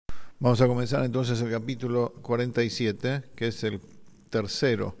Vamos a comenzar entonces el capítulo 47, que es el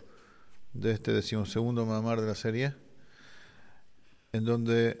tercero de este 12º mamar de la serie, en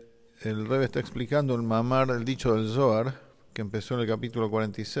donde el Rebbe está explicando el mamar, el dicho del Zohar, que empezó en el capítulo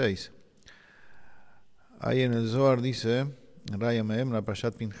 46. Ahí en el Zohar dice, en Raya Mehem, la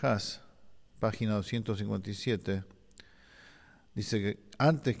Parashat Pinhas, página 257, dice que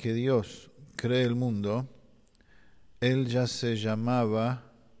antes que Dios cree el mundo, Él ya se llamaba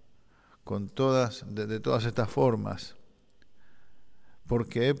de todas estas formas. ¿Por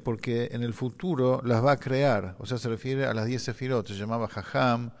qué? Porque en el futuro las va a crear. O sea, se refiere a las 10 sefirot. Se llamaba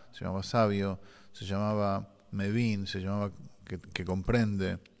Jajam, se llamaba sabio, se llamaba Mevin, se llamaba que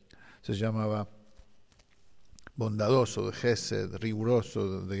comprende, se llamaba bondadoso, de Gesed,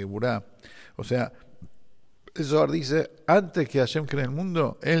 riguroso, de Geburá. O sea, el Zohar dice, antes que Hashem cree el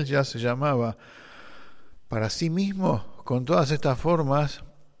mundo, Él ya se llamaba para sí mismo con todas estas formas,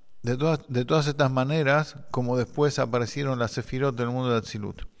 de todas estas maneras, como después aparecieron las sefirot del mundo de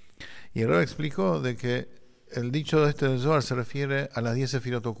Atzilut. Y el Rebbe explicó de que el dicho de este del Zohar se refiere a las 10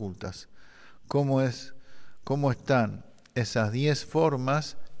 sefirot ocultas. Cómo están esas 10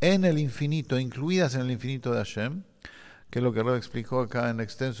 formas en el infinito, incluidas en el infinito de Hashem, que es lo que el Rebbe explicó acá en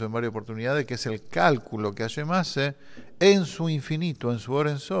extenso en varias oportunidades, que es el cálculo que Hashem hace en su infinito, en su Or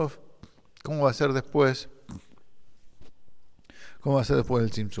Ein Sof, cómo va a ser después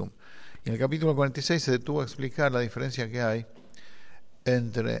del Tzimtzum. Y en el capítulo 46 se detuvo a explicar la diferencia que hay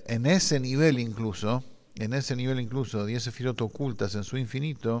entre, en ese nivel incluso, 10 sefirot ocultas en su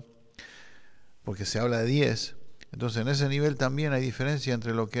infinito, porque se habla de 10, entonces en ese nivel también hay diferencia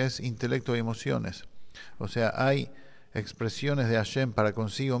entre lo que es intelecto y emociones. O sea, hay expresiones de Hashem para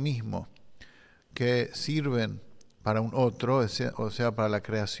consigo mismo que sirven para un otro, o sea, para la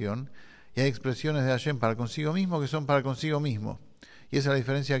creación, y hay expresiones de Hashem para consigo mismo que son para consigo mismo. Y esa es la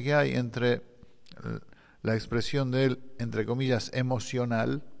diferencia que hay entre la expresión de él, entre comillas,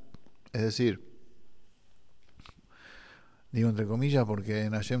 emocional, es decir, digo entre comillas porque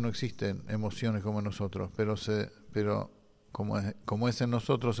en Hashem no existen emociones como en nosotros, pero como es en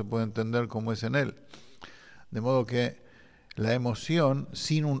nosotros se puede entender como es en él. De modo que la emoción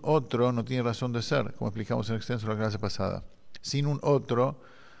sin un otro no tiene razón de ser, como explicamos en extenso en la clase pasada. Sin un otro,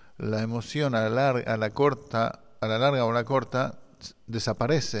 la emoción a la larga o a la corta,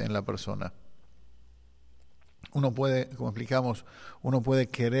 desaparece en la persona. Uno puede, como explicamos,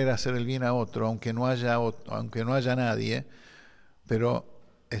 querer hacer el bien a otro, aunque no haya nadie, pero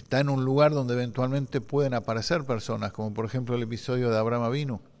está en un lugar donde eventualmente pueden aparecer personas, como por ejemplo el episodio de Abraham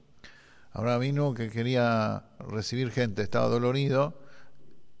Avinu. Abraham Avinu, que quería recibir gente, estaba dolorido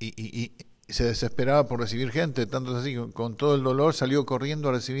y se desesperaba por recibir gente, tanto así que con todo el dolor salió corriendo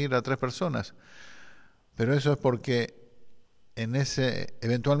a recibir a 3 personas. Pero eso es porque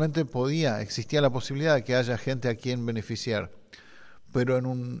eventualmente existía la posibilidad de que haya gente a quien beneficiar, pero en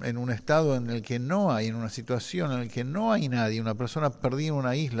un estado en el que no hay, en una situación en la que no hay nadie, una persona perdida en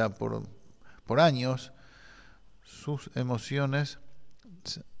una isla por años, sus emociones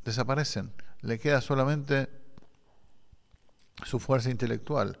desaparecen, le queda solamente su fuerza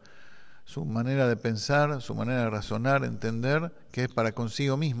intelectual, su manera de pensar, su manera de razonar, entender que es para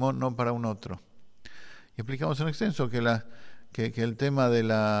consigo mismo, no para un otro. Y explicamos en extenso que el tema de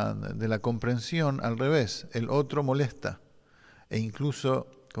la comprensión, al revés, el otro molesta, e incluso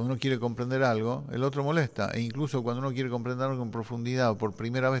cuando uno quiere comprender algo, el otro molesta, e incluso cuando uno quiere comprender algo en profundidad o por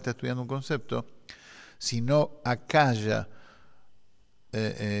primera vez está estudiando un concepto, si no acalla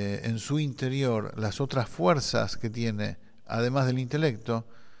en su interior las otras fuerzas que tiene, además del intelecto,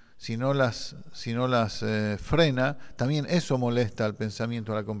 si no las frena, también eso molesta al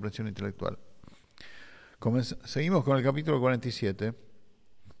pensamiento, a la comprensión intelectual. Seguimos con el capítulo 47.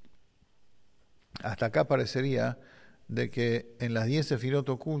 Hasta acá parecería de que en las 10 sefirot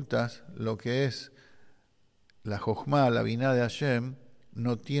ocultas, lo que es la Jochma, la Biná de Hashem,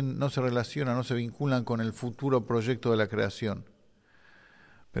 no se relaciona, no se vinculan con el futuro proyecto de la creación.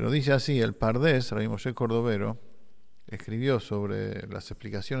 Pero dice así, el Pardés, Rabbi Moshe Cordovero, escribió sobre las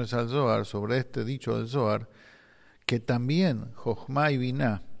explicaciones al Zohar, sobre este dicho del Zohar, que también Jochma y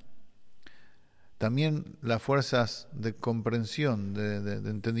Biná, también las fuerzas de comprensión, de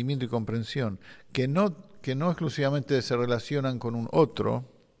entendimiento y comprensión, que no exclusivamente se relacionan con un otro,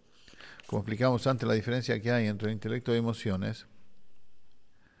 como explicamos antes la diferencia que hay entre el intelecto y emociones,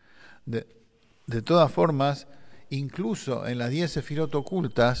 de todas formas, incluso en las 10 sefirot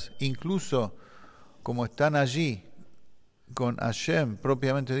ocultas, incluso como están allí con Hashem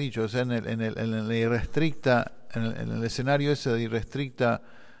propiamente dicho, o sea, en el escenario ese de irrestricta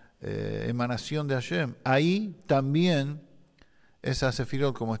emanación de Hashem, ahí también esas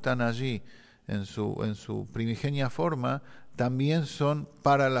sefirot, como están allí en su primigenia forma, también son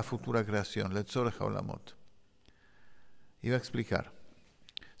para la futura creación, Letzorech Haolamot. Iba a explicar.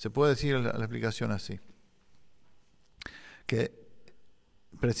 Se puede decir la explicación así, que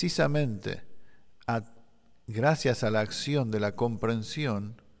precisamente gracias a la acción de la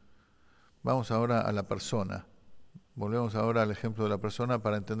comprensión, vamos ahora a la persona. Volvemos ahora al ejemplo de la persona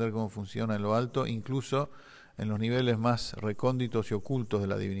para entender cómo funciona en lo alto, incluso en los niveles más recónditos y ocultos de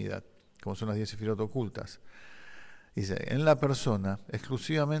la divinidad, como son las 10 sefirot ocultas. Dice, en la persona,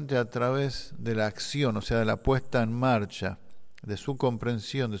 exclusivamente a través de la acción, o sea, de la puesta en marcha, de su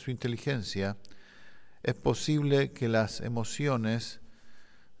comprensión, de su inteligencia, es posible que las emociones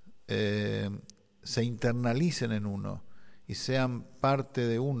se internalicen en uno y sean parte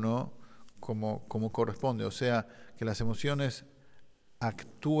de uno como corresponde, o sea, que las emociones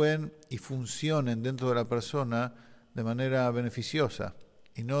actúen y funcionen dentro de la persona de manera beneficiosa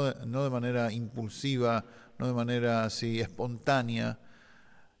y no de manera impulsiva, no de manera así espontánea,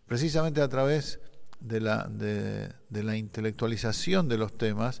 precisamente a través de la intelectualización de los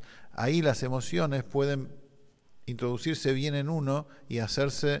temas. Ahí las emociones pueden introducirse bien en uno y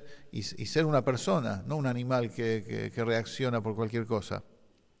hacerse y ser una persona, no un animal que reacciona por cualquier cosa.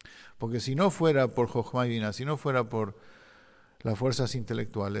 Porque si no fuera por Jochma y Binah, si no fuera por las fuerzas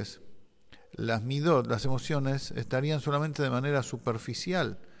intelectuales, las midot, las emociones, estarían solamente de manera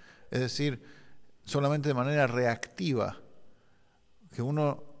superficial, es decir, solamente de manera reactiva, que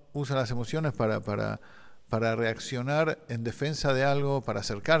uno usa las emociones para reaccionar en defensa de algo, para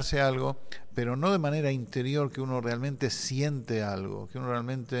acercarse a algo, pero no de manera interior, que uno realmente siente algo, que uno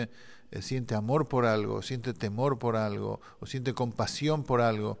realmente siente amor por algo, siente temor por algo, o siente compasión por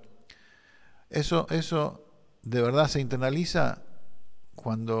algo. Eso de verdad se internaliza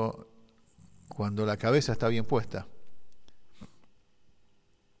cuando la cabeza está bien puesta.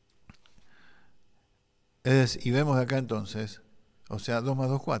 Y vemos acá entonces, o sea, 2 más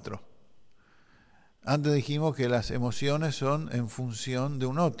 2, 4. Antes dijimos que las emociones son en función de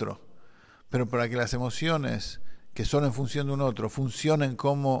un otro, pero para que las emociones que son en función de un otro funcionen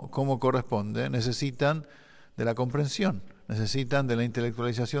como corresponde, necesitan de la comprensión, necesitan de la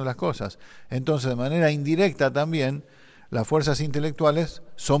intelectualización de las cosas. Entonces, de manera indirecta también, las fuerzas intelectuales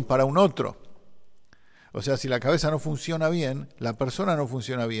son para un otro. O sea, si la cabeza no funciona bien, la persona no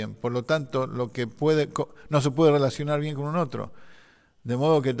funciona bien. Por lo tanto, no se puede relacionar bien con un otro. De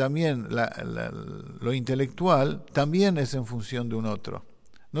modo que también lo intelectual también es en función de un otro.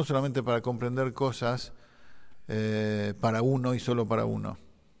 No solamente para comprender cosas para uno y solo para uno.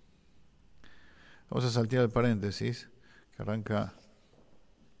 Vamos a saltear el paréntesis, que arranca,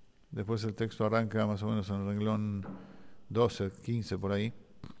 después el texto arranca más o menos en el renglón 12, 15 por ahí.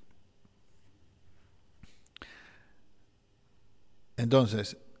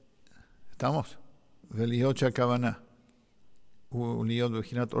 Entonces, ¿estamos? Veliocha Kavaná. Uliot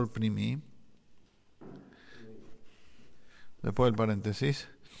Bejinat Or Primi. Después del paréntesis.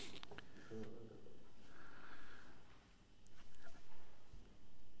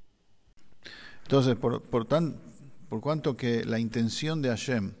 Entonces, por cuanto que la intención de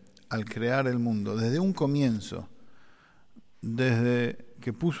Hashem al crear el mundo, desde un comienzo, desde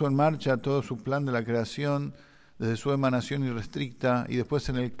que puso en marcha todo su plan de la creación, desde su emanación irrestricta y después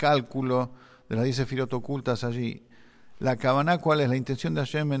en el cálculo de las 10 sefirot ocultas allí, la Kavaná, ¿cuál es la intención de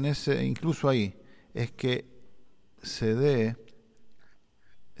Hashem en ese, incluso ahí? Es que se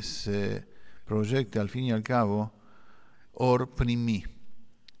proyecte al fin y al cabo Or Primi.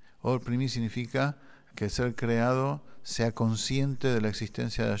 Or Primi significa que el ser creado sea consciente de la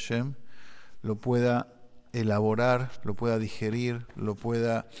existencia de Hashem, lo pueda elaborar, lo pueda digerir, lo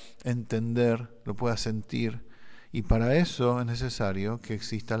pueda entender, lo pueda sentir. Y para eso es necesario que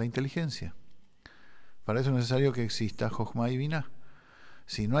exista la inteligencia. Para eso es necesario que exista Jochma y Binah.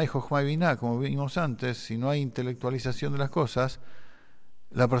 Si no hay Jochma y Binah, como vimos antes, si no hay intelectualización de las cosas,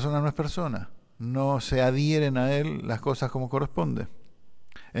 la persona no es persona. No se adhieren a él las cosas como corresponde.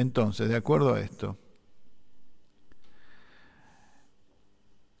 Entonces, de acuerdo a esto,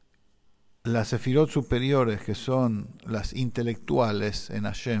 las sefirot superiores, que son las intelectuales en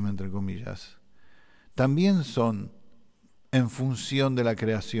Hashem, entre comillas, también son en función de la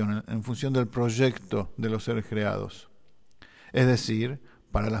creación, en función del proyecto de los seres creados. Es decir,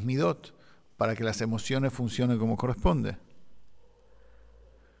 para las midot, para que las emociones funcionen como corresponde.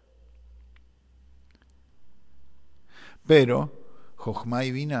 Pero Jochma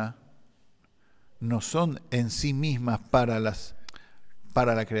y Binah no son en sí mismas para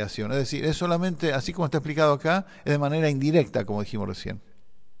la creación. Es decir, es solamente, así como está explicado acá, es de manera indirecta, como dijimos recién.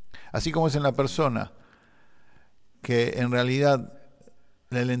 Así como es en la persona, que en realidad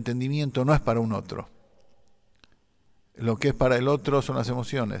el entendimiento no es para un otro. Lo que es para el otro son las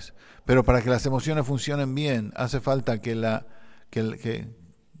emociones. Pero para que las emociones funcionen bien, hace falta que la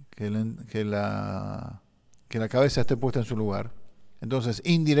cabeza esté puesta en su lugar. Entonces,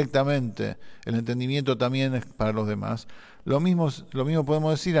 indirectamente, el entendimiento también es para los demás. Lo mismo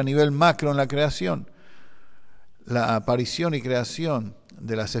podemos decir a nivel macro en la creación. La aparición y creación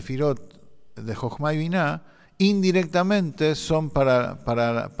de la Sefirot de Jochma y Binah indirectamente son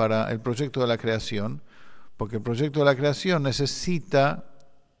para el proyecto de la creación, porque el proyecto de la creación necesita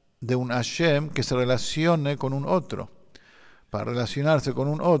de un Hashem que se relacione con un otro. Para relacionarse con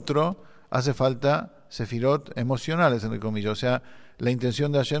un otro hace falta Sefirot emocionales, entre comillas, o sea, la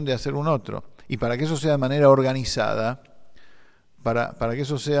intención de Hashem de hacer un otro. Y para que eso sea de manera organizada, para que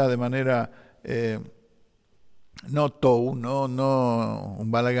eso sea de manera no tou, no un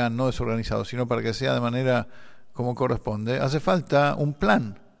balagán, no desorganizado, sino para que sea de manera como corresponde, hace falta un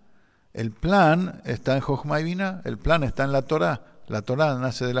plan. El plan está en Jochma y Binah, el plan está en la Torá. La Torá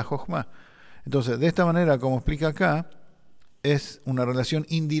nace de la Jochma. Entonces, de esta manera, como explica acá, es una relación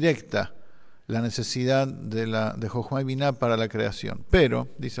indirecta la necesidad de Jochma y Binah para la creación. Pero,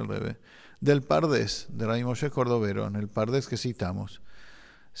 dice el Rebbe, del Pardés, de Rabbi Moshe Cordovero, en el Pardés que citamos,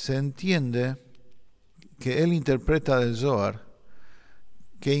 se entiende que él interpreta del Zohar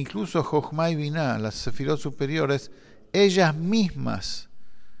que incluso Jochma y Binah, las Sefirot superiores, ellas mismas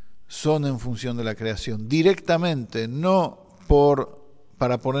son en función de la creación, directamente, no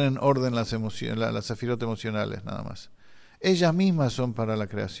para poner en orden las Sefirot emocionales, nada más. Ellas mismas son para la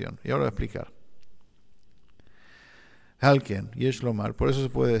creación. Y ahora voy a explicar. Halken, Yesh Lomar, por eso se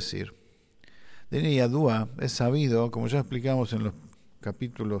puede decir. Dene Yadua es sabido, como ya explicamos en los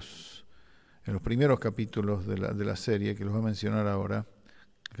primeros capítulos de la serie, que los voy a mencionar ahora,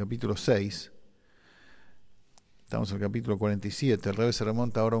 el capítulo 6, estamos en el capítulo 47, el Rebbe se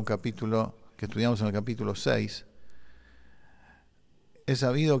remonta ahora a un capítulo que estudiamos en el capítulo 6. Es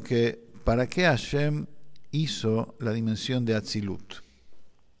sabido que para qué Hashem hizo la dimensión de Atzilut,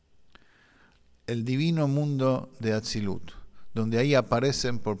 el divino mundo de Atzilut, donde ahí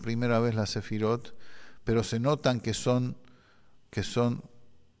aparecen por primera vez las Sefirot, pero se notan que son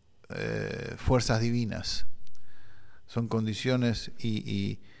fuerzas divinas, son condiciones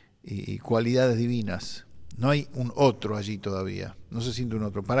y cualidades divinas. No hay un otro allí todavía, no se siente un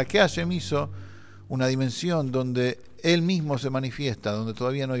otro. ¿Para qué Hashem hizo una dimensión donde Él mismo se manifiesta, donde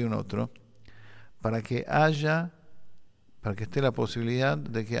todavía no hay un otro? Para que esté la posibilidad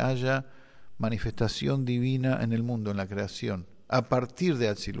de que haya manifestación divina en el mundo, en la creación, a partir de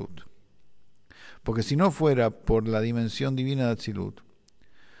Atzilut. Porque si no fuera por la dimensión divina de Atzilut,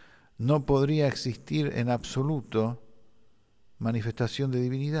 no podría existir en absoluto manifestación de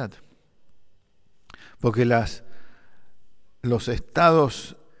divinidad. Porque los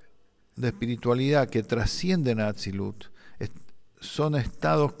estados de espiritualidad que trascienden a Atzilut son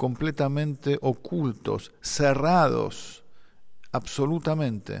estados completamente ocultos, cerrados,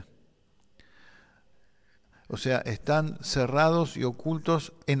 absolutamente. O sea, están cerrados y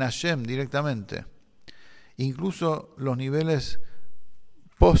ocultos en Hashem directamente. Incluso los niveles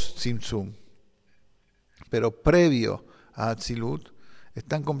post-Tzimtzum, pero previo a Atzilut,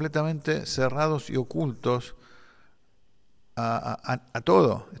 están completamente cerrados y ocultos a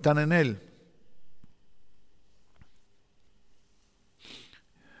todo, están en Él.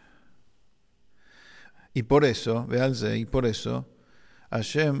 Y por eso,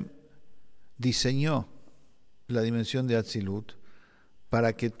 Hashem diseñó la dimensión de Atzilut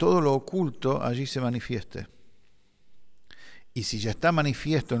para que todo lo oculto allí se manifieste. Y si ya está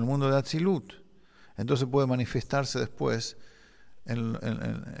manifiesto en el mundo de Atzilut, entonces puede manifestarse después en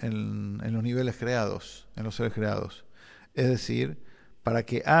los niveles creados, en los seres creados. Es decir, para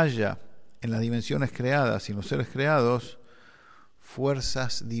que haya en las dimensiones creadas y en los seres creados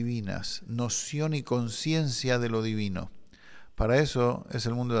fuerzas divinas, noción y conciencia de lo divino. Para eso es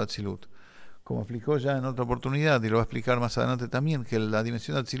el mundo de Atzilut. Como explicó ya en otra oportunidad, y lo va a explicar más adelante también, que la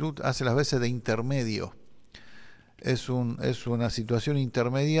dimensión de Atzilut hace las veces de intermedio. Es una situación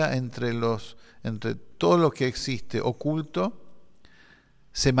intermedia entre todo lo que existe oculto,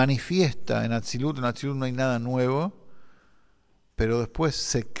 se manifiesta en Atzilut no hay nada nuevo, pero después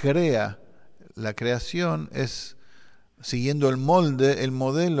se crea, la creación es siguiendo el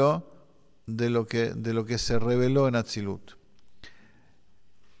modelo de lo que se reveló en Atzilut.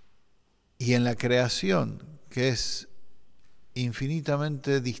 Y en la creación, que es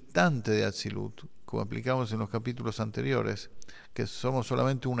infinitamente distante de Atzilut, como aplicamos en los capítulos anteriores, que somos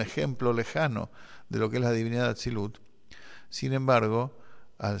solamente un ejemplo lejano de lo que es la divinidad de Atzilut, sin embargo,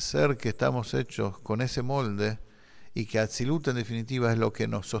 al ser que estamos hechos con ese molde y que Atzilut en definitiva es lo que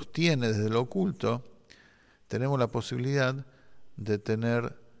nos sostiene desde lo oculto, tenemos la posibilidad de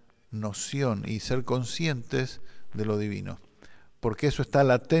tener noción y ser conscientes de lo divino. Porque eso está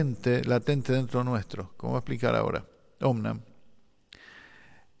latente dentro nuestro. Como voy a explicar ahora. Omnam.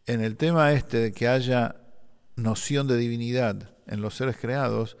 En el tema de que haya noción de divinidad en los seres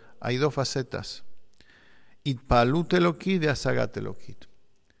creados, hay dos facetas. Itpalut Elokit y Asagat Elokit.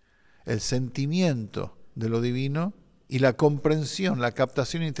 El sentimiento de lo divino y la comprensión, la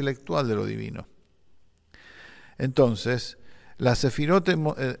captación intelectual de lo divino. Entonces, las sefirot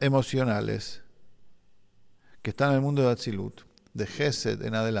emocionales que están en el mundo de Atzilut, de Gesed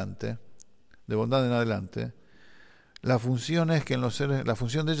en adelante, de bondad en adelante, la función de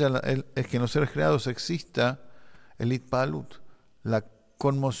ella es que en los seres creados exista el itpalut, la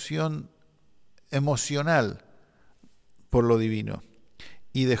conmoción emocional por lo divino.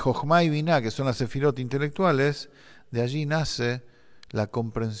 Y de Jochma y Binah, que son las sefirot intelectuales, de allí nace la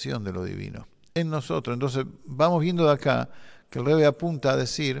comprensión de lo divino en nosotros. Entonces vamos viendo de acá que el Rebbe apunta a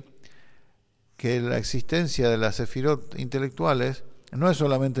decir que la existencia de las sefirot intelectuales no es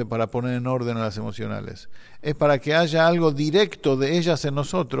solamente para poner en orden a las emocionales, es para que haya algo directo de ellas en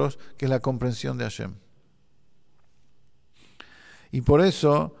nosotros, que es la comprensión de Hashem. Y por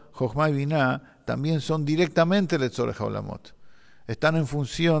eso Jochma y Binah también son directamente Letzorech HaOlamot, están en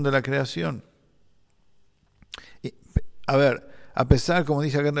función de la creación. Y, a pesar, como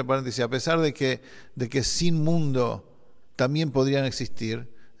dice acá entre paréntesis, a pesar de que sin mundo también podrían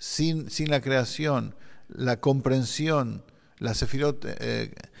existir, sin la creación, la comprensión, las sefirot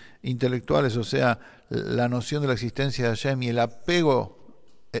intelectuales, o sea, la noción de la existencia de Hashem y el apego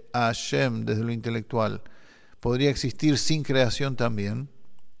a Hashem desde lo intelectual, podría existir sin creación también.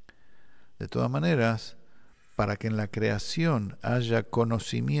 De todas maneras, para que en la creación haya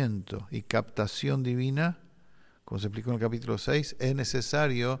conocimiento y captación divina, como se explicó en el capítulo 6, es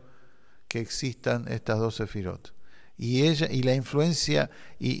necesario que existan estas dos sefirot. Y la influencia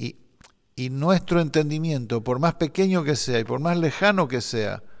y nuestro entendimiento, por más pequeño que sea y por más lejano que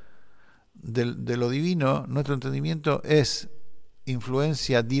sea de lo divino, nuestro entendimiento es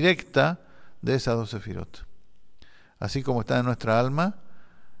influencia directa de esas dos sefirot. Así como está en nuestra alma,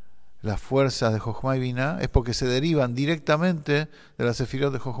 las fuerzas de Jochma y Binah es porque se derivan directamente de las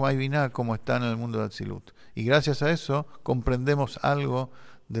sefirot de Jochma y Binah, como están en el mundo de Atzilut. Y gracias a eso comprendemos algo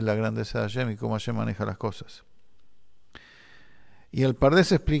de la grandeza de Hashem y cómo Hashem maneja las cosas. Y el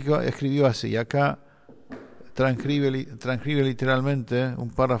Pardés escribió así, acá transcribe literalmente un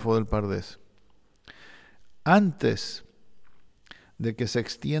párrafo del Pardés. Antes de que se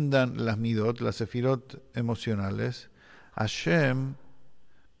extiendan las midot, las sefirot emocionales, Hashem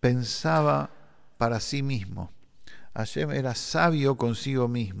pensaba para sí mismo. Hashem era sabio consigo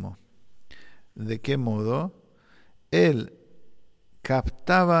mismo. ¿De qué modo? Él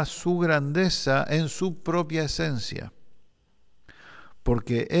captaba su grandeza en su propia esencia.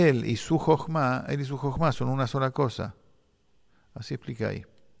 Porque él y su Jochma son una sola cosa. Así explica ahí.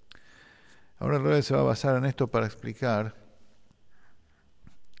 Ahora el Rebbe se va a basar en esto para explicar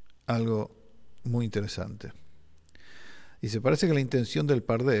algo muy interesante. Y se parece que la intención del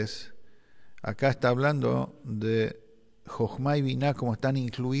Pardés, acá está hablando de Jochma y Binah como están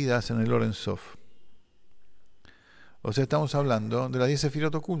incluidas en el Oren Sof. O sea, estamos hablando de las 10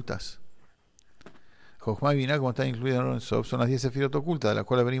 sefirot ocultas. Jochma y Binah, como están incluidas en el Oren Sof, son las 10 sefirot ocultas de las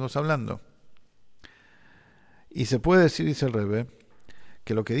cuales venimos hablando. Y se puede decir, dice el Rebbe,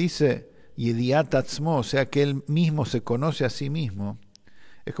 que lo que dice Yediat Atzmo, o sea, que él mismo se conoce a sí mismo,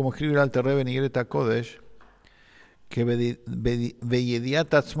 es como escribe el Alter Rebbe en Igeret HaKodesh, que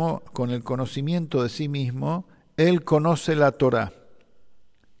Beyediat Atzmo, con el conocimiento de sí mismo, él conoce la Torah.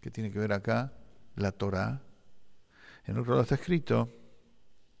 ¿Qué tiene que ver acá? La Torah. En otro lado está escrito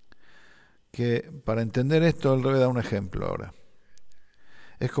que para entender esto el Rebbe da un ejemplo ahora.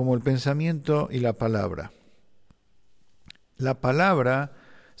 Es como el pensamiento y la palabra. La palabra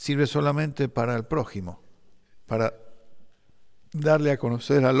sirve solamente para el prójimo, para darle a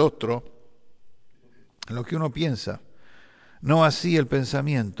conocer al otro lo que uno piensa. No así el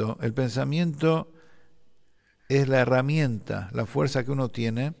pensamiento. El pensamiento es la herramienta, la fuerza que uno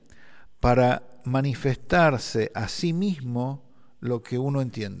tiene para manifestarse a sí mismo lo que uno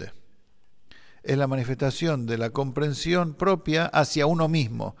entiende. Es la manifestación de la comprensión propia hacia uno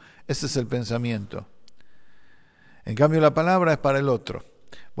mismo. Ese es el pensamiento. En cambio, la palabra es para el otro.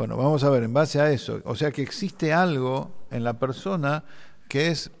 Bueno, vamos a ver, en base a eso, o sea que existe algo en la persona que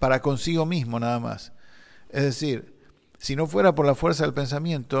es para consigo mismo nada más. Es decir, si no fuera por la fuerza del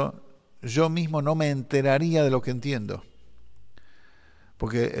pensamiento, yo mismo no me enteraría de lo que entiendo.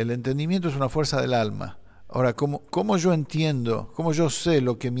 Porque el entendimiento es una fuerza del alma. Ahora, ¿cómo yo entiendo, cómo yo sé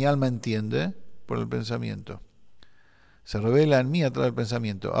lo que mi alma entiende? Por el pensamiento. Se revela en mí a través del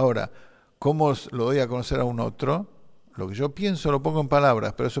pensamiento. Ahora, ¿cómo lo doy a conocer a un otro? Lo que yo pienso lo pongo en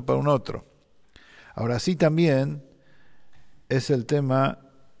palabras, pero eso es para un otro. Ahora, sí también es el tema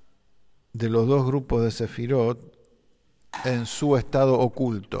de los dos grupos de Sefirot en su estado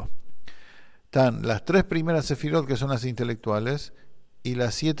oculto. Están las 3 primeras Sefirot, que son las intelectuales, y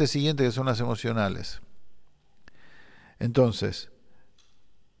las 7 siguientes, que son las emocionales. Entonces,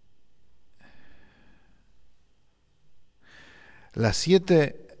 las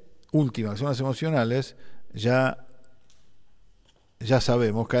 7 últimas, que son las emocionales, ya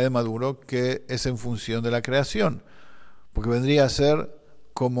sabemos, cae de maduro, que es en función de la creación, porque vendría a ser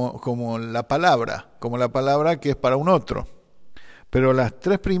como la palabra que es para un otro. Pero las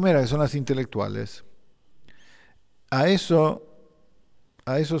 3 primeras, que son las intelectuales, a eso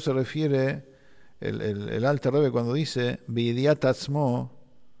se refiere el Alter Rebbe cuando dice B'idiat atzmo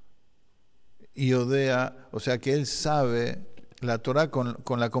yodea, o sea que él sabe la Torah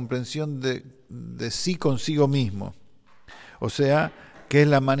con la comprensión de sí consigo mismo. O sea, que es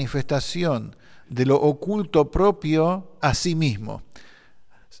la manifestación de lo oculto propio a sí mismo.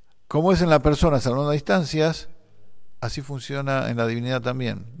 Como es en la persona salvando a distancias, así funciona en la divinidad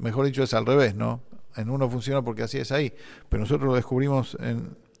también. Mejor dicho, es al revés, ¿no? En uno funciona porque así es ahí, pero nosotros lo descubrimos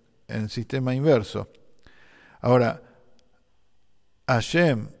en el sistema inverso. Ahora,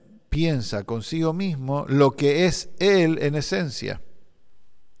 Hashem piensa consigo mismo lo que es él en esencia.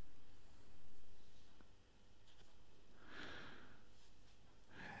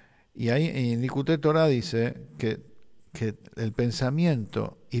 Y ahí en Likutei Torah dice que el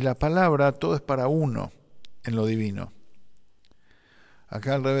pensamiento y la palabra, todo es para uno en lo divino.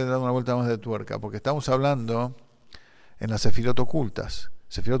 Acá al revés, da una vuelta más de tuerca, porque estamos hablando en las sefirot ocultas.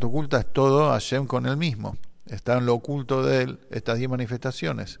 Sefirot oculta es todo Hashem con él mismo. Está en lo oculto de él, estas 10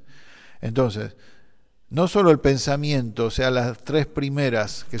 manifestaciones. Entonces, no solo el pensamiento, o sea, las 3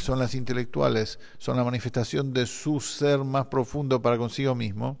 primeras, que son las intelectuales, son la manifestación de su ser más profundo para consigo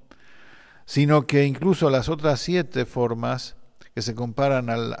mismo, sino que incluso las otras 7 formas que se comparan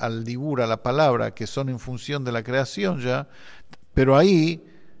al dibur, a la palabra, que son en función de la creación ya, pero ahí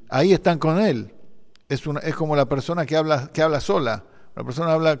están con él. Es como la persona que habla sola. La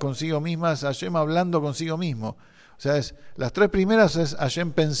persona habla consigo misma, es Hashem hablando consigo mismo. O sea, las 3 primeras es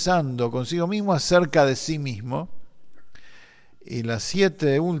Hashem pensando consigo mismo acerca de sí mismo. Y las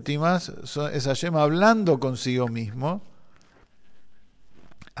 7 últimas es Hashem hablando consigo mismo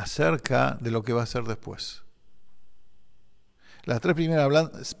acerca de lo que va a hacer después. Las 3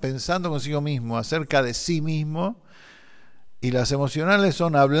 primeras pensando consigo mismo acerca de sí mismo, y las emocionales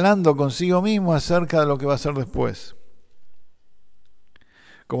son hablando consigo mismo acerca de lo que va a hacer después.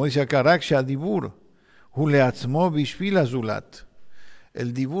 Como dice acá, Raksha Dibur, Huleatzmo Bishvil Azulat.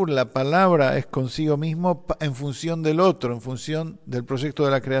 El Dibur, la palabra, es consigo mismo en función del otro, en función del proyecto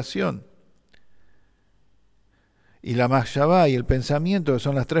de la creación. Y la Machshavá y el pensamiento, que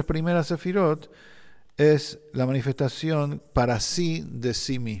son las 3 primeras Sefirot, es la manifestación para sí de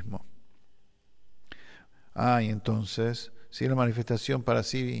sí mismo. Y entonces, si es la manifestación para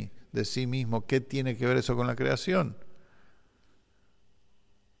sí de sí mismo, ¿qué tiene que ver eso con la creación?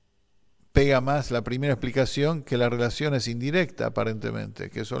 Pega más la primera explicación, que la relación es indirecta aparentemente,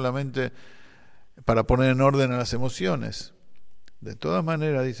 que solamente para poner en orden a las emociones. De todas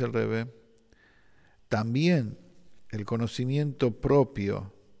maneras, dice el Rebbe, también el conocimiento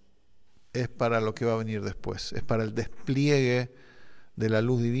propio es para lo que va a venir después, es para el despliegue de la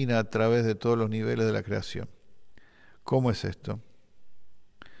luz divina a través de todos los niveles de la creación. ¿Cómo es esto?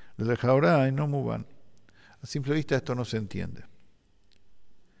 Desde Jaurá y no Muban. A simple vista esto no se entiende.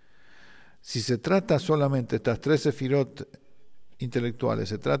 Si se trata solamente, estas 3 sefirot intelectuales,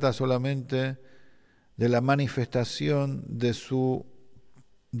 se trata solamente de la manifestación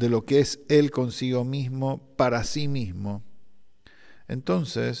de lo que es él consigo mismo, para sí mismo,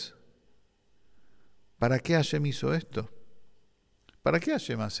 entonces, ¿para qué Hashem hizo esto? ¿Para qué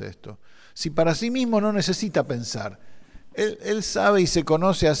Hashem hace esto? Si para sí mismo no necesita pensar, él sabe y se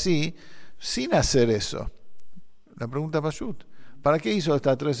conoce así, sin hacer eso. La pregunta Pashut, ¿para qué hizo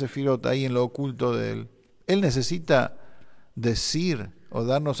estas 3 sefirot ahí en lo oculto de él? Él necesita decir o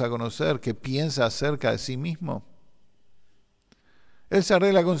darnos a conocer que piensa acerca de sí mismo. Él se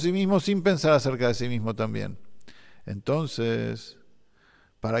arregla con sí mismo sin pensar acerca de sí mismo también. Entonces,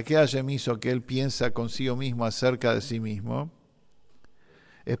 ¿para qué Hashem hizo que él piensa consigo mismo acerca de sí mismo?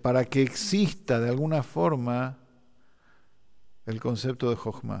 Es para que exista de alguna forma el concepto de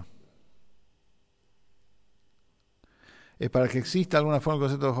Jochma. para que exista alguna forma el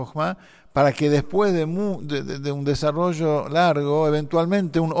concepto de Jochma, para que después de un desarrollo largo,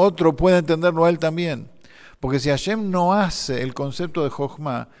 eventualmente un otro pueda entenderlo a él también. Porque si Hashem no hace el concepto de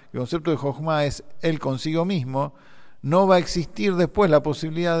Jochma, el concepto de Jochma es él consigo mismo, no va a existir después la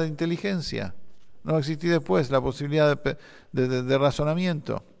posibilidad de inteligencia, no va a existir después la posibilidad de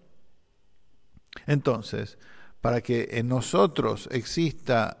razonamiento. Entonces, para que en nosotros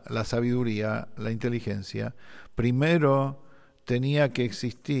exista la sabiduría, la inteligencia, primero tenía que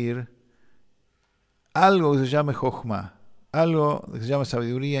existir algo que se llame Jochma, algo que se llame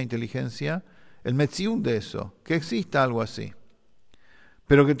sabiduría, inteligencia, el metziún de eso, que exista algo así,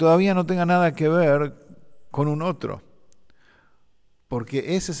 pero que todavía no tenga nada que ver con un otro,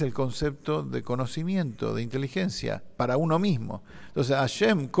 porque ese es el concepto de conocimiento, de inteligencia, para uno mismo. Entonces,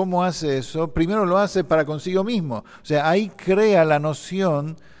 Hashem, ¿cómo hace eso? Primero lo hace para consigo mismo, o sea, ahí crea la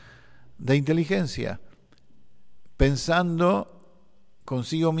noción de inteligencia, pensando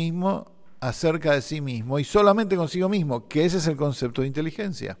consigo mismo acerca de sí mismo, y solamente consigo mismo, que ese es el concepto de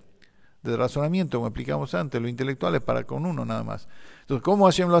inteligencia, de razonamiento, como explicamos antes. Lo intelectual es para con uno nada más. Entonces, ¿cómo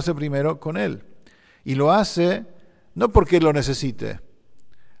Hashem lo hace primero? Con él. Y lo hace no porque lo necesite,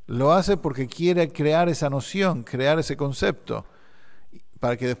 lo hace porque quiere crear esa noción, crear ese concepto,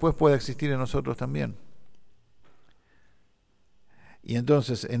 para que después pueda existir en nosotros también. Y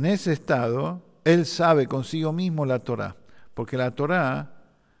entonces, en ese estado, él sabe consigo mismo la Torá, porque la Torá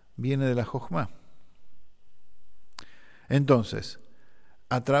viene de la Jochma. Entonces,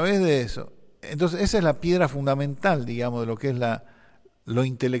 a través de eso, entonces esa es la piedra fundamental, digamos, de lo que es lo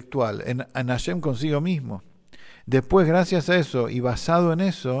intelectual, en Hashem consigo mismo. Después, gracias a eso y basado en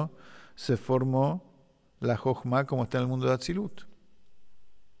eso, se formó la Jochma como está en el mundo de Atzilut.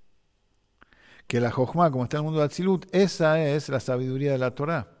 Que la Jochma como está en el mundo de Atzilut, esa es la sabiduría de la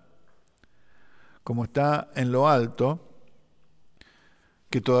Torá. Como está en lo alto,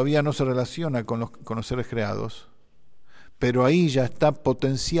 que todavía no se relaciona con los seres creados, pero ahí ya está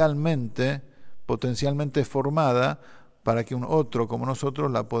potencialmente formada para que un otro como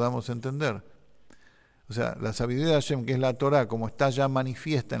nosotros la podamos entender. O sea, la sabiduría de Hashem, que es la Torá, como está ya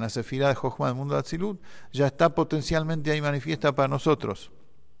manifiesta en la Sefirá de Jochma del mundo de Atzilut, ya está potencialmente ahí manifiesta para nosotros.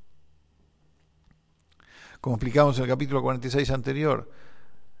 Como explicamos en el capítulo 46 anterior,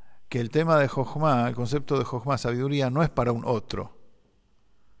 que el tema de Jochma, el concepto de Jochma, sabiduría, no es para un otro.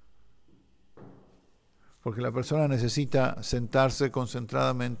 Porque la persona necesita sentarse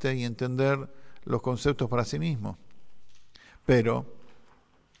concentradamente y entender los conceptos para sí mismo. Pero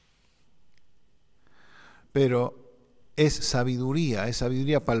es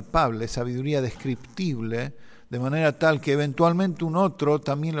sabiduría palpable, es sabiduría descriptible, de manera tal que eventualmente un otro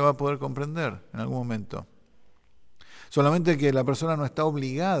también lo va a poder comprender en algún momento. Solamente que la persona no está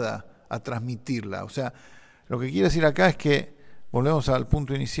obligada a transmitirla. O sea, lo que quiere decir acá es que, volvemos al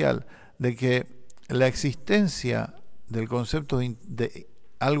punto inicial, de que la existencia del concepto de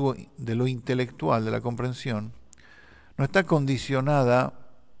algo de lo intelectual, de la comprensión, no está condicionada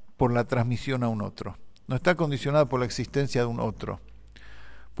por la transmisión a un otro. No está condicionada por la existencia de un otro.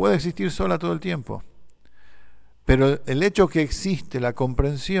 Puede existir sola todo el tiempo. Pero el hecho que existe la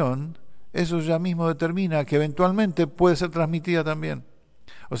comprensión, eso ya mismo determina que eventualmente puede ser transmitida también.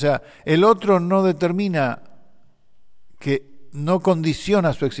 O sea, el otro no determina, que no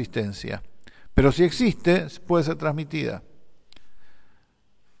condiciona su existencia. Pero si existe, puede ser transmitida.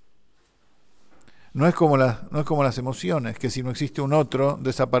 No es como las emociones, que si no existe un otro,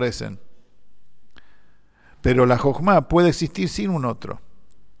 desaparecen. Pero la Jochma puede existir sin un otro.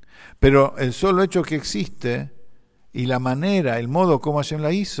 Pero el solo hecho que existe y la manera, el modo como Hashem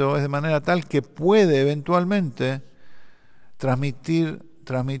la hizo, es de manera tal que puede eventualmente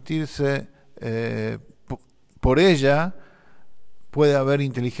transmitirse por ella, puede haber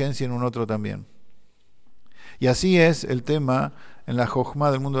inteligencia en un otro también. Y así es el tema en la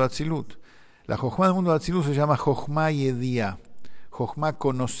Jochma del mundo de Atzilut. La Jochma del mundo de Atzilut se llama Jochma Yedía, Jochma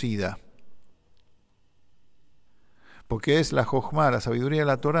conocida. Porque es la Jochma, la sabiduría de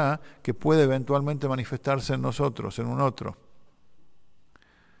la Torá, que puede eventualmente manifestarse en nosotros, en un otro.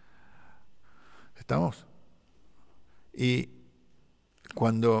 ¿Estamos? Y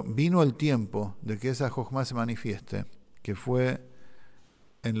cuando vino el tiempo de que esa Jochma se manifieste, que fue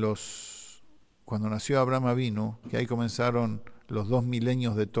cuando nació Abraham Avinu, que ahí comenzaron los 2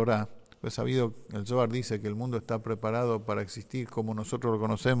 milenios de Torá. Pues sabido, el Zohar dice que el mundo está preparado para existir como nosotros lo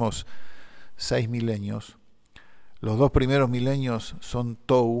conocemos 6 milenios. Los 2 primeros milenios son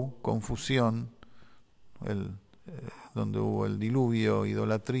Tou, confusión, donde hubo el diluvio,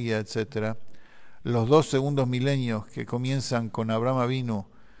 idolatría, etc. Los 2 segundos milenios que comienzan con Abraham Avinu,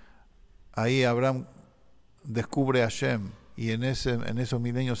 ahí Abraham descubre a Hashem y en esos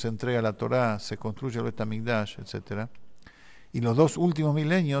milenios se entrega la Torá, se construye el Bet HaMikdash, etc. Y los 2 últimos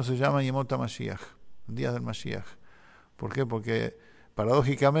milenios se llaman Yemot HaMashiach, días del Mashiach. ¿Por qué? Porque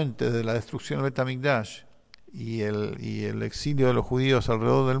paradójicamente desde la destrucción del Bet HaMikdash y el exilio de los judíos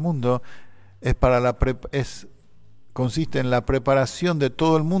alrededor del mundo consiste en la preparación de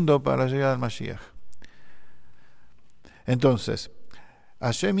todo el mundo para la llegada del Mashiach. Entonces,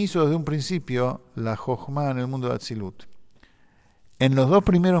 Hashem hizo desde un principio la Jochma en el mundo de Atzilut. En los 2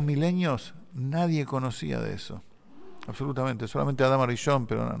 primeros milenios nadie conocía de eso, absolutamente, solamente Adam Arishon,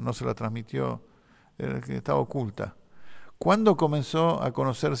 pero no se la transmitió, que estaba oculta. ¿Cuándo comenzó a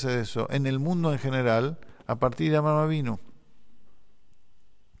conocerse de eso? En el mundo en general, a partir de Abraham Avinu.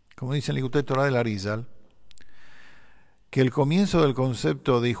 Como dice el Likutei Torah del Arizal, que el comienzo del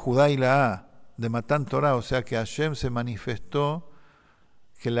concepto de Judá y la de Matán Torah, o sea que Hashem se manifestó,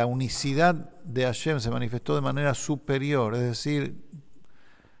 que la unicidad de Hashem se manifestó de manera superior, es decir,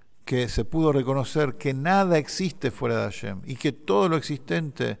 que se pudo reconocer que nada existe fuera de Hashem y que todo lo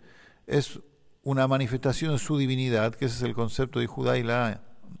existente es una manifestación de su divinidad, que ese es el concepto de Judá y la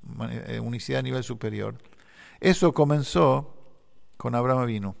unicidad a nivel superior. Eso comenzó con Abraham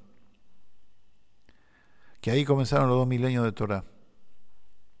Avinu, que ahí comenzaron los 2 milenios de Torah.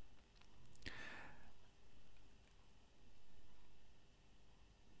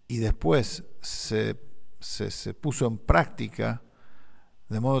 Y después se puso en práctica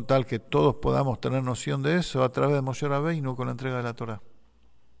de modo tal que todos podamos tener noción de eso a través de Moshe Rabbeinu con la entrega de la Torah.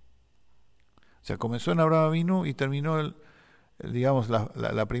 O sea, comenzó en Abraham Avinu y terminó digamos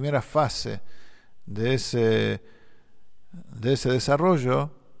la primera fase de ese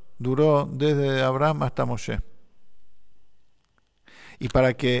desarrollo duró desde Abraham hasta Moshe. Y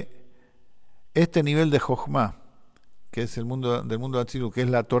para que este nivel de Jochma, que es del mundo de Atzilut, que es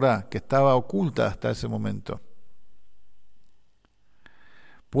la Torá, que estaba oculta hasta ese momento,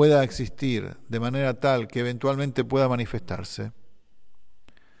 pueda existir de manera tal que eventualmente pueda manifestarse,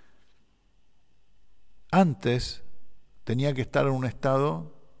 antes tenía que estar en un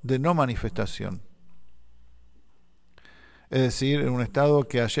estado de no manifestación. Es decir, en un estado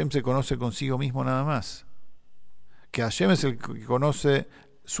que Hashem se conoce consigo mismo nada más. Que Hashem es el que conoce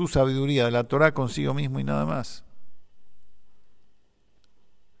su sabiduría de la Torá consigo mismo y nada más.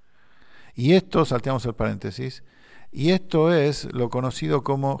 Y esto, salteamos el paréntesis, y esto es lo conocido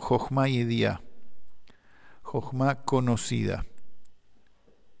como Jochma Yediá, Jochma conocida.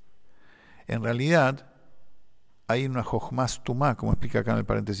 En realidad, hay una Jochma Stumá, como explica acá en el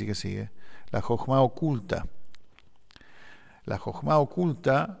paréntesis que sigue, la Jochma oculta. La Jochma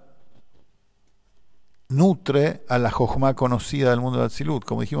oculta nutre a la Jochma conocida del mundo de Atzilut.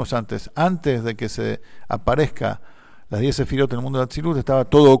 Como dijimos antes de que se aparezca las 10 sefirot en el mundo de Atzilut, estaba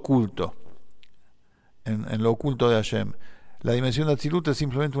todo oculto, en lo oculto de Hashem. La dimensión de Atzilut es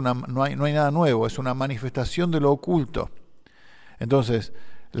simplemente no hay nada nuevo, es una manifestación de lo oculto. Entonces,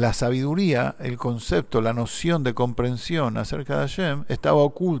 la sabiduría, el concepto, la noción de comprensión acerca de Hashem estaba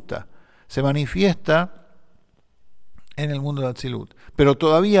oculta, se manifiesta en el mundo de Atzilut, pero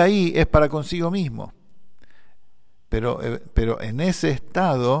todavía ahí es para consigo mismo. Pero en ese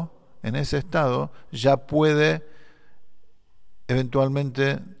estado ya puede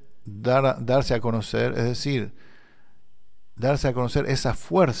eventualmente darse a conocer, es decir, darse a conocer esa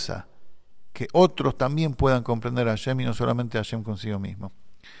fuerza, que otros también puedan comprender a Hashem y no solamente a Hashem consigo mismo.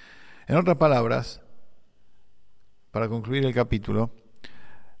 En otras palabras, para concluir el capítulo,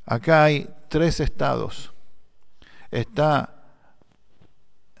 acá hay 3 estados.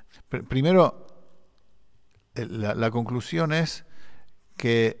 Primero, la conclusión es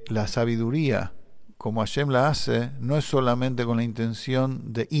que la sabiduría, como Hashem la hace, no es solamente con la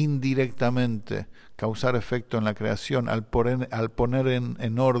intención de indirectamente causar efecto en la creación al poner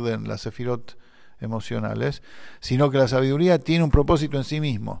en orden las sefirot emocionales, sino que la sabiduría tiene un propósito en sí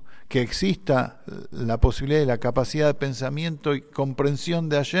mismo, que exista la posibilidad y la capacidad de pensamiento y comprensión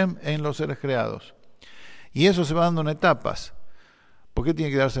de Hashem en los seres creados. Y eso se va dando en etapas. ¿Por qué tiene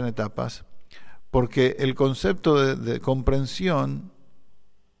que darse en etapas? Porque el concepto de comprensión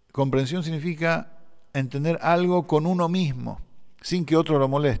significa entender algo con uno mismo, sin que otro lo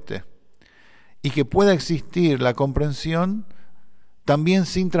moleste. Y que pueda existir la comprensión también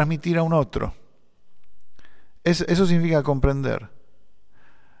sin transmitir a un otro. Eso significa comprender.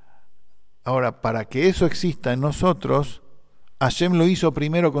 Ahora, para que eso exista en nosotros, Hashem lo hizo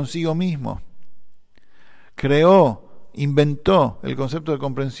primero consigo mismo. Inventó el concepto de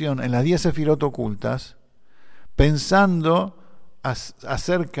comprensión en las 10 sefirot ocultas, pensando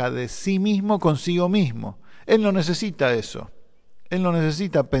acerca de sí mismo consigo mismo. Él no necesita eso. Él no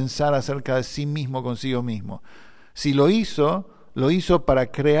necesita pensar acerca de sí mismo consigo mismo. Si lo hizo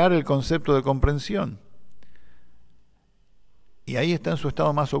para crear el concepto de comprensión. Y ahí está en su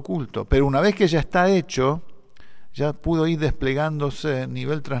estado más oculto. Pero una vez que ya está hecho, ya pudo ir desplegándose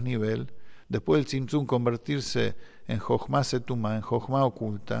nivel tras nivel. Después del Tzimtzum convertirse en Jochma Setuma, en Jochma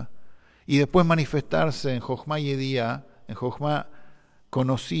oculta. Y después manifestarse en Jochma Yediá, en Jochma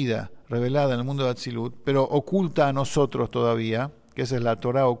conocida, revelada en el mundo de Atzilut, pero oculta a nosotros todavía, que esa es la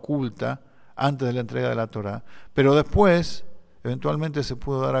Torah oculta, antes de la entrega de la Torah. Pero después, eventualmente se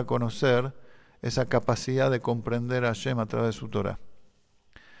pudo dar a conocer esa capacidad de comprender a Hashem a través de su Torah.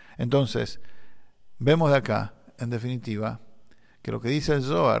 Entonces, vemos de acá, en definitiva, que lo que dice el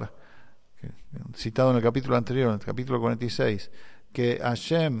Zohar, citado en el capítulo anterior, en el capítulo 46, que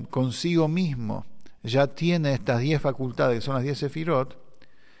Hashem consigo mismo ya tiene estas 10 facultades, que son las 10 sefirot,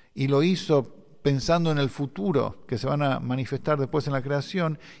 y lo hizo pensando en el futuro, que se van a manifestar después en la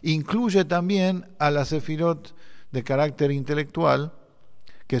creación, incluye también a las sefirot de carácter intelectual,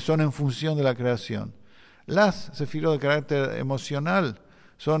 que son en función de la creación. Las sefirot de carácter emocional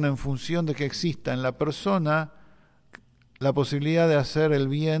son en función de que exista en la persona la posibilidad de hacer el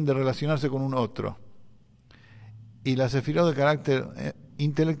bien, de relacionarse con un otro. Y la sefirot de carácter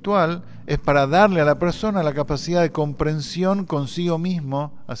intelectual es para darle a la persona la capacidad de comprensión consigo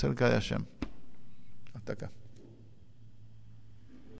mismo acerca de Hashem. Hasta acá.